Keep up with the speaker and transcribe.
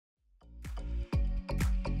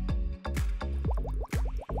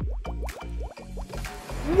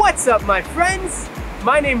What's up, my friends?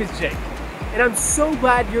 My name is Jake, and I'm so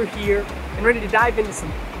glad you're here and ready to dive into some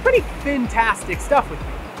pretty fantastic stuff with me.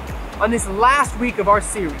 On this last week of our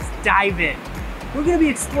series, Dive In, we're going to be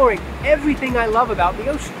exploring everything I love about the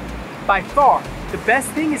ocean. By far, the best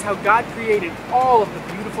thing is how God created all of the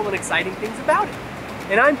beautiful and exciting things about it.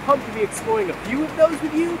 And I'm pumped to be exploring a few of those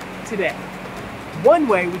with you today. One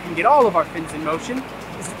way we can get all of our fins in motion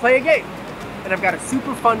is to play a game. And I've got a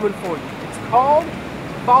super fun one for you. It's called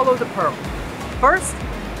Follow the Pearl. First,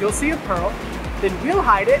 you'll see a pearl, then we'll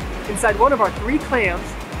hide it inside one of our 3 clams,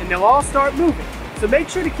 and they'll all start moving. So make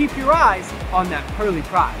sure to keep your eyes on that pearly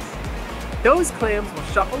prize. Those clams will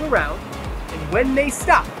shuffle around, and when they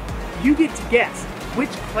stop, you get to guess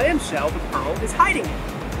which clamshell the pearl is hiding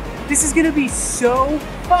in. This is gonna be so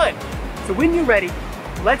fun. So when you're ready,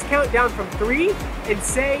 let's count down from 3 and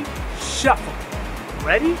say shuffle.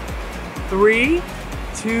 Ready? 3,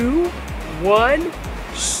 2, 1,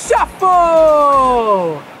 shuffle!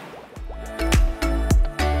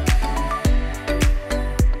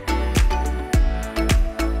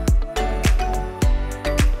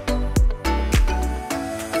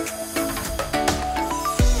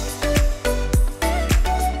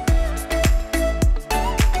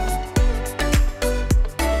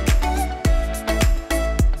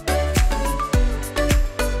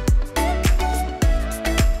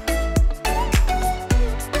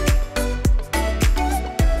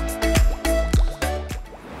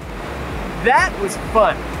 That was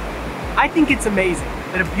fun. I think it's amazing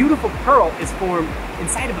that a beautiful pearl is formed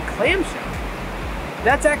inside of a clamshell.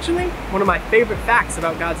 That's actually one of my favorite facts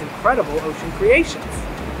about God's incredible ocean creations.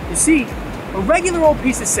 You see, a regular old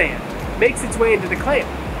piece of sand makes its way into the clam,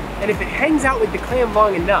 and if it hangs out with the clam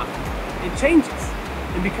long enough, it changes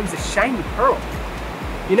and becomes a shiny pearl.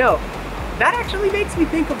 You know, that actually makes me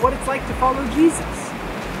think of what it's like to follow Jesus.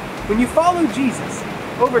 When you follow Jesus,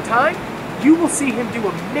 over time, you will see him do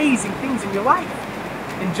amazing things in your life.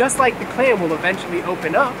 And just like the clam will eventually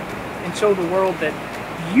open up and show the world that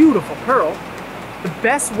beautiful pearl, the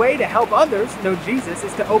best way to help others know Jesus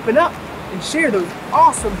is to open up and share those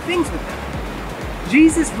awesome things with them.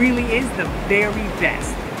 Jesus really is the very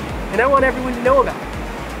best, and I want everyone to know about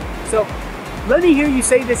it. So let me hear you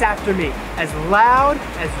say this after me, as loud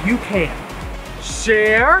as you can.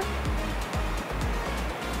 Share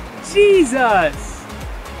Jesus.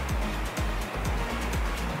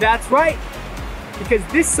 That's right, because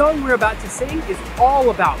this song we're about to sing is all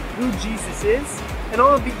about who Jesus is and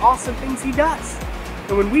all of the awesome things he does.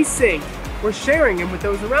 And when we sing, we're sharing him with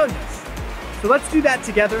those around us. So let's do that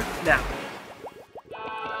together now.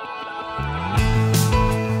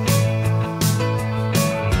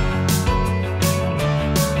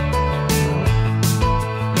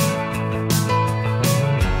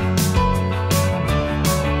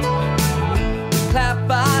 Clap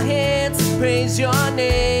our hands and praise your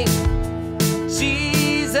name,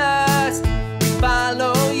 Jesus. We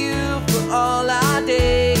follow you for all our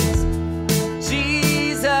days,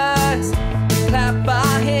 Jesus. We clap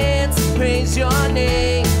our hands and praise your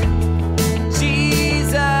name,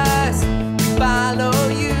 Jesus. We follow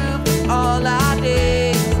you for all our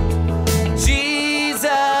days, Jesus.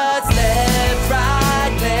 Left,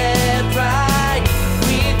 right,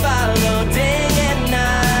 we follow day and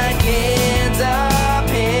night. Hands up,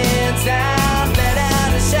 hands down, let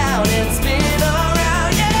out a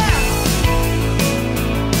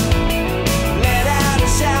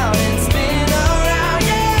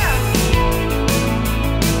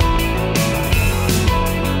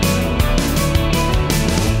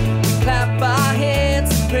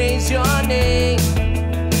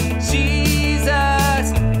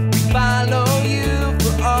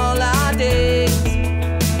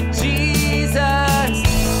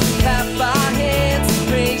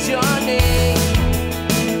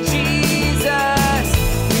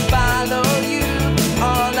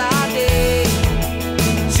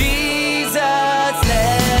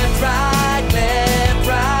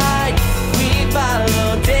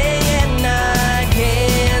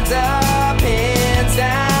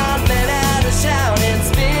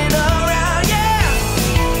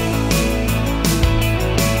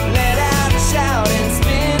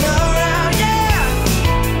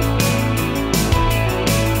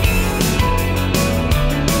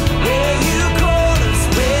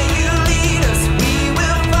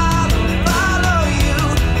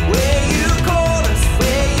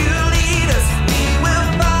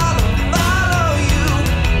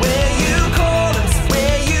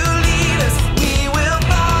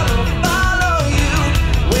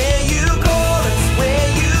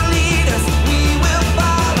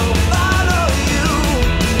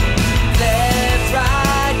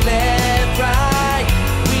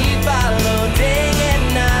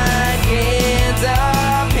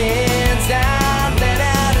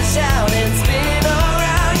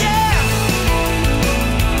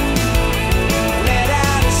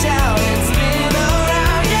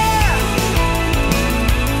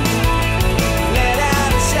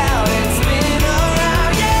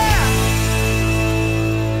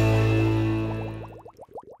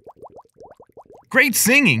Great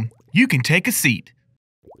singing. You can take a seat.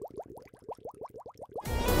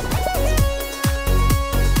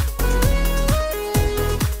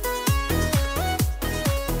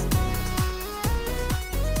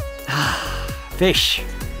 Fish.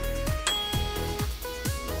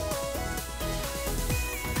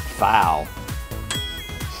 Fowl.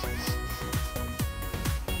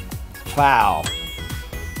 Fowl.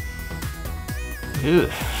 Ugh.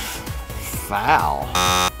 Fowl.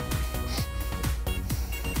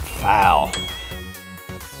 Fowl.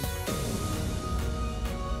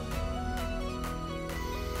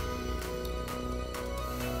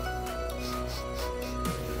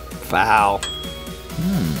 Fowl.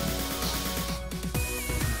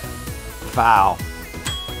 Fowl.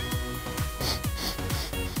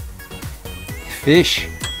 Fish.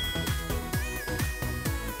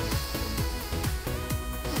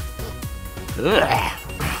 Ugh.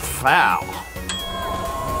 Foul.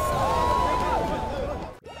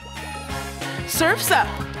 Surf's up.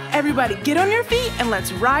 Everybody get on your feet and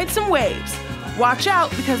let's ride some waves. Watch out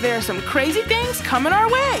because there are some crazy things coming our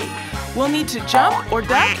way. We'll need to jump or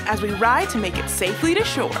duck as we ride to make it safely to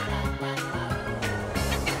shore.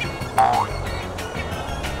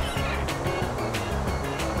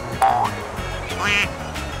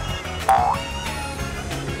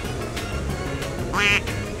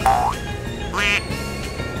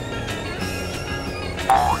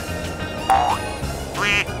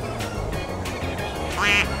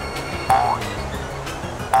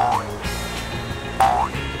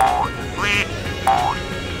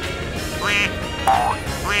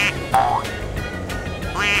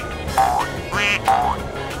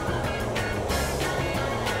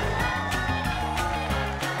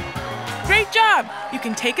 Great job! You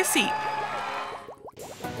can take a seat.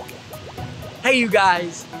 Hey you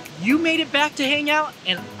guys, you made it back to hang out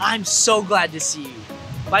and I'm so glad to see you.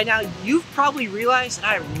 By now you've probably realized that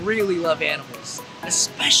I really love animals,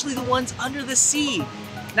 especially the ones under the sea.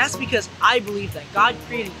 And that's because I believe that God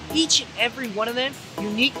created each and every one of them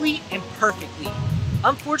uniquely and perfectly.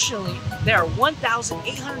 Unfortunately, there are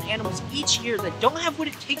 1,800 animals each year that don't have what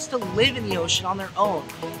it takes to live in the ocean on their own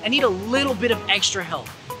and need a little bit of extra help.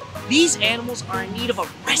 These animals are in need of a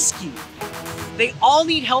rescue. They all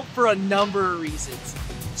need help for a number of reasons.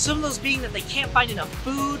 Some of those being that they can't find enough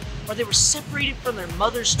food, or they were separated from their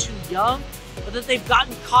mothers too young, or that they've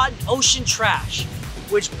gotten caught in ocean trash,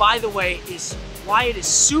 which by the way is why it is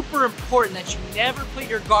super important that you never put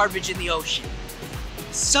your garbage in the ocean.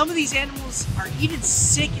 Some of these animals are even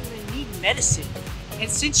sick and they need medicine. And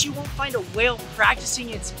since you won't find a whale practicing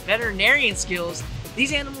its veterinarian skills,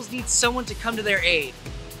 these animals need someone to come to their aid.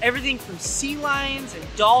 Everything from sea lions and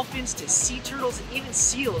dolphins to sea turtles and even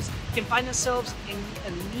seals can find themselves in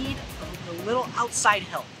need of a little outside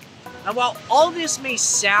help. Now while all this may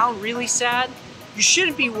sound really sad, you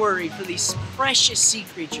shouldn't be worried for these precious sea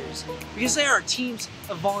creatures because there are teams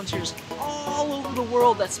of volunteers all over the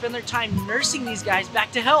world that spend their time nursing these guys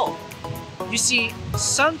back to health. You see,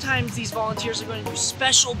 sometimes these volunteers are going to do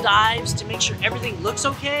special dives to make sure everything looks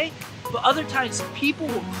okay, but other times people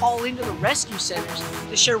will call into the rescue centers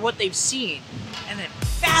to share what they've seen. And then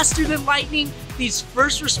faster than lightning, these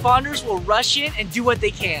first responders will rush in and do what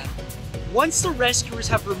they can. Once the rescuers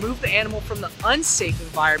have removed the animal from the unsafe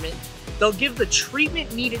environment, they'll give the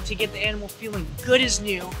treatment needed to get the animal feeling good as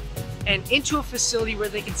new and into a facility where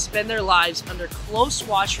they can spend their lives under close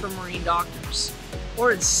watch from marine doctors.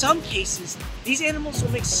 Or in some cases, these animals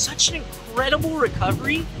will make such an incredible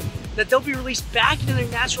recovery that they'll be released back into their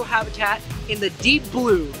natural habitat in the deep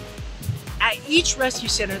blue. At each rescue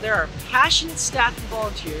center, there are passionate staff and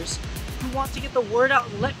volunteers who want to get the word out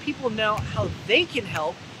and let people know how they can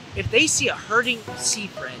help if they see a hurting sea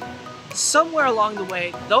friend. Somewhere along the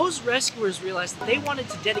way, those rescuers realized that they wanted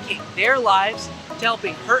to dedicate their lives to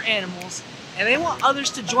helping hurt animals, and they want others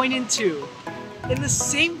to join in too. In the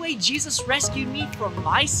same way Jesus rescued me from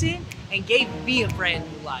my sin and gave me a brand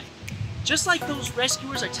new life. Just like those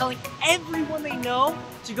rescuers are telling everyone they know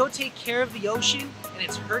to go take care of the ocean and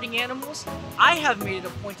its hurting animals, I have made it a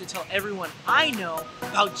point to tell everyone I know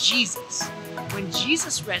about Jesus. When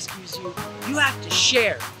Jesus rescues you, you have to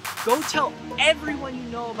share. Go tell everyone you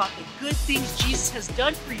know about the good things Jesus has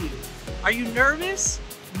done for you. Are you nervous?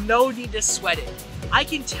 No need to sweat it. I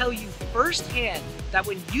can tell you firsthand that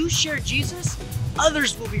when you share Jesus,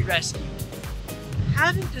 others will be rescued.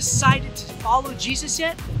 Haven't decided to follow Jesus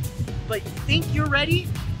yet, but think you're ready?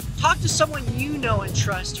 Talk to someone you know and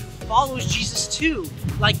trust who follows Jesus too,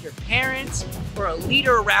 like your parents or a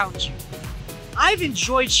leader around you. I've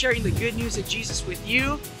enjoyed sharing the good news of Jesus with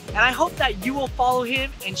you, and I hope that you will follow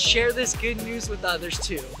him and share this good news with others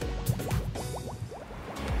too.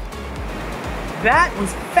 That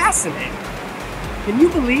was fascinating. Can you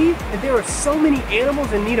believe that there are so many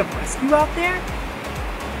animals in need of rescue out there?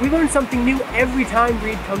 We learn something new every time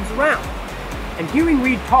Reid comes around. And hearing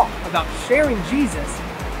Reid talk about sharing Jesus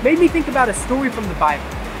made me think about a story from the Bible.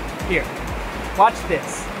 Here, watch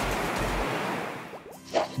this.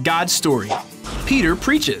 God's story. Peter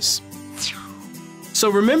preaches. So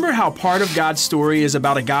remember how part of God's story is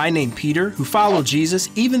about a guy named Peter who followed Jesus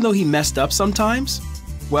even though he messed up sometimes?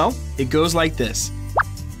 Well, it goes like this.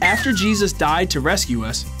 After Jesus died to rescue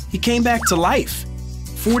us, he came back to life.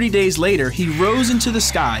 40 days later, he rose into the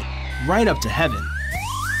sky, right up to heaven.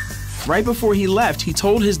 Right before he left, he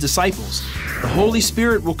told his disciples, "The Holy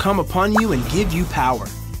Spirit will come upon you and give you power.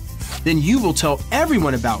 Then you will tell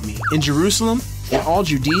everyone about me in Jerusalem, in all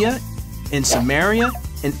Judea, in Samaria,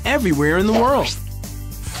 and everywhere in the world."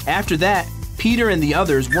 After that, Peter and the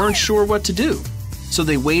others weren't sure what to do, so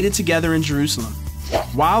they waited together in Jerusalem.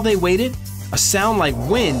 While they waited, a sound like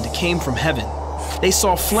wind came from heaven. They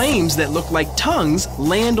saw flames that looked like tongues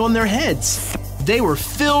land on their heads. They were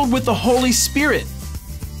filled with the Holy Spirit.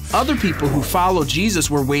 Other people who followed Jesus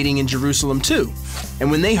were waiting in Jerusalem too.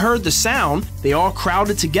 And when they heard the sound, they all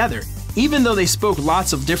crowded together, even though they spoke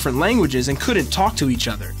lots of different languages and couldn't talk to each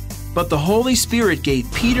other. But the Holy Spirit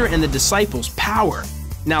gave Peter and the disciples power.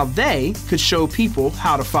 Now they could show people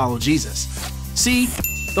how to follow Jesus. See,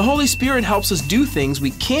 the Holy Spirit helps us do things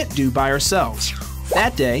we can't do by ourselves.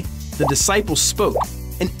 That day, the disciples spoke,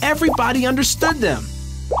 and everybody understood them.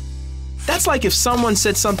 That's like if someone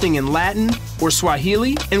said something in Latin or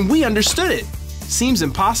Swahili and we understood it. Seems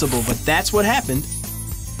impossible, but that's what happened.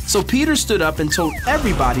 So Peter stood up and told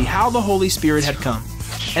everybody how the Holy Spirit had come,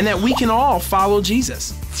 and that we can all follow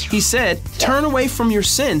Jesus. He said, "Turn away from your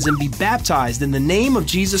sins and be baptized in the name of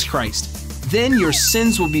Jesus Christ. Then your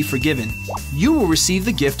sins will be forgiven. You will receive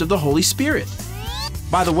the gift of the Holy Spirit."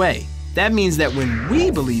 By the way, that means that when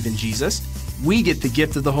we believe in Jesus, we get the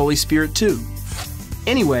gift of the Holy Spirit too.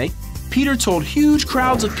 Anyway, Peter told huge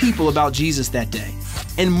crowds of people about Jesus that day,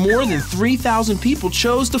 and more than 3,000 people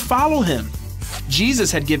chose to follow him.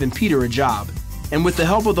 Jesus had given Peter a job, and with the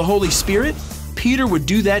help of the Holy Spirit, Peter would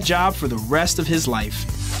do that job for the rest of his life.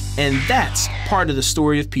 And that's part of the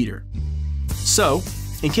story of Peter. So,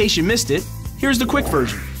 in case you missed it, here's the quick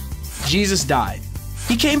version. Jesus died.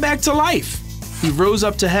 He came back to life. He rose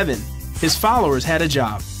up to heaven. His followers had a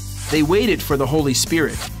job. They waited for the Holy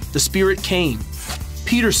Spirit. The Spirit came.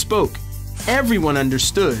 Peter spoke. Everyone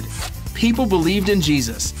understood. People believed in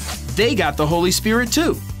Jesus. They got the Holy Spirit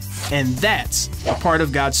too. And that's a part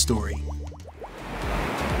of God's story.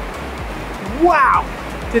 Wow!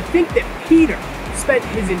 To think that Peter spent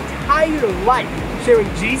his entire life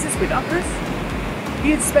sharing Jesus with others?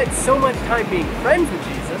 He had spent so much time being friends with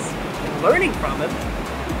Jesus and learning from him,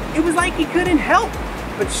 it was like he couldn't help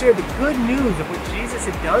but share the good news of what Jesus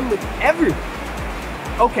had done with everyone.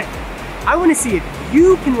 Okay, I want to see if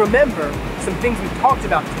you can remember some things we talked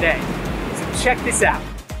about today. So check this out.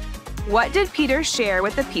 What did Peter share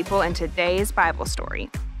with the people in today's Bible story?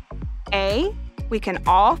 A, we can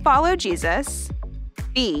all follow Jesus.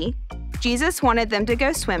 B, Jesus wanted them to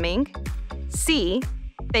go swimming. C,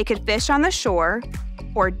 they could fish on the shore.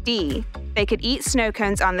 Or D, they could eat snow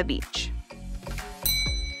cones on the beach.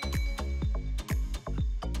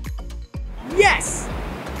 Yes!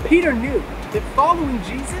 Peter knew that following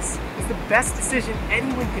Jesus was the best decision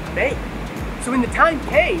anyone could make. So when the time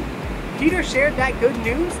came, Peter shared that good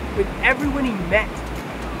news with everyone he met.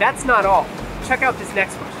 That's not all. Check out this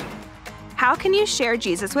next question. How can you share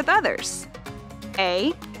Jesus with others?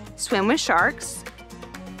 A, swim with sharks.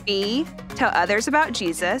 B, tell others about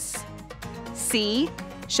Jesus. C,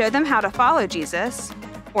 show them how to follow Jesus.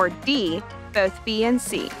 Or D, both B and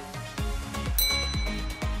C.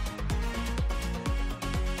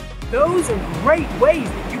 Those are great ways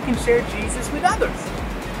that you can share Jesus with others.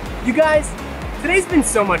 You guys, today's been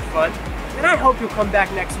so much fun, and I hope you'll come back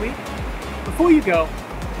next week. Before you go,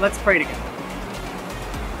 let's pray together.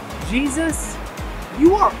 Jesus,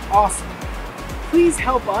 you are awesome. Please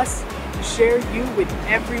help us to share you with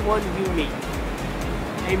everyone we meet.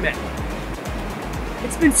 Amen.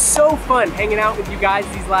 It's been so fun hanging out with you guys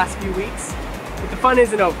these last few weeks, but the fun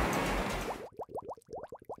isn't over.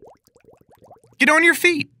 Get on your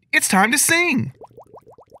feet. It's time to sing.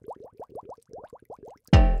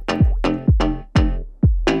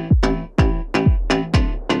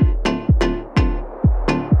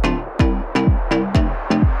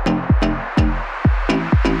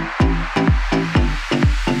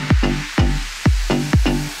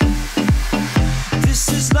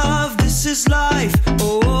 This is life,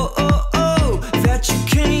 oh, oh, oh, oh, that you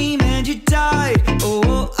came and you died, oh,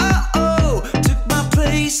 oh, oh, oh, took my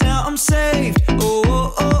place, now I'm saved,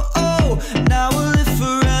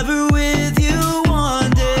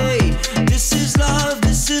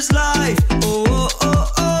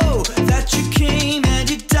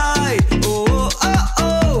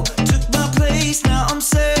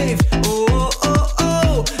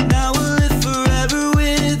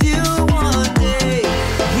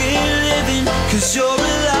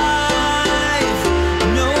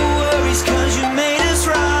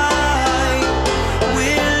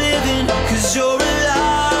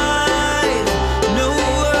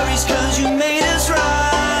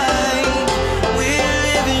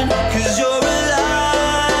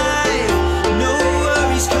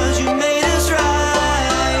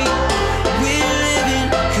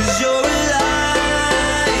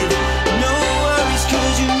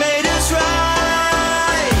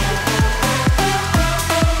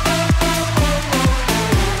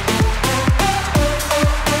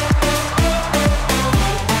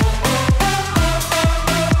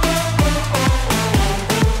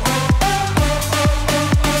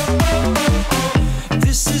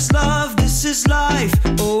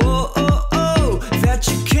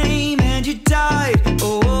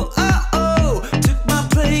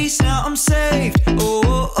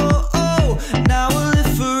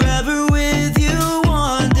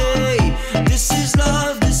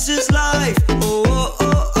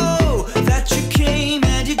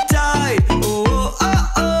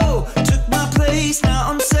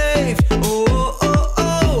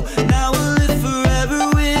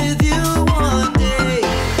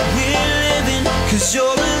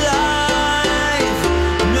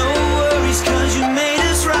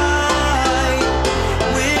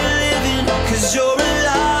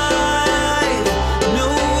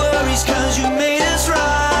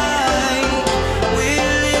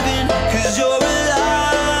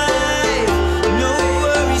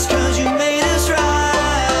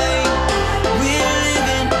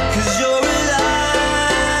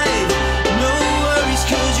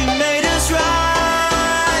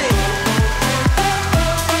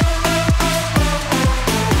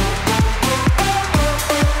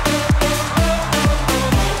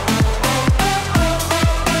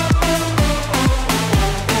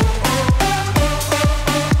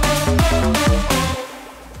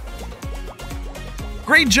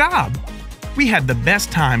 Great job! We had the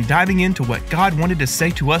best time diving into what God wanted to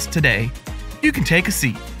say to us today. You can take a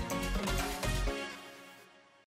seat.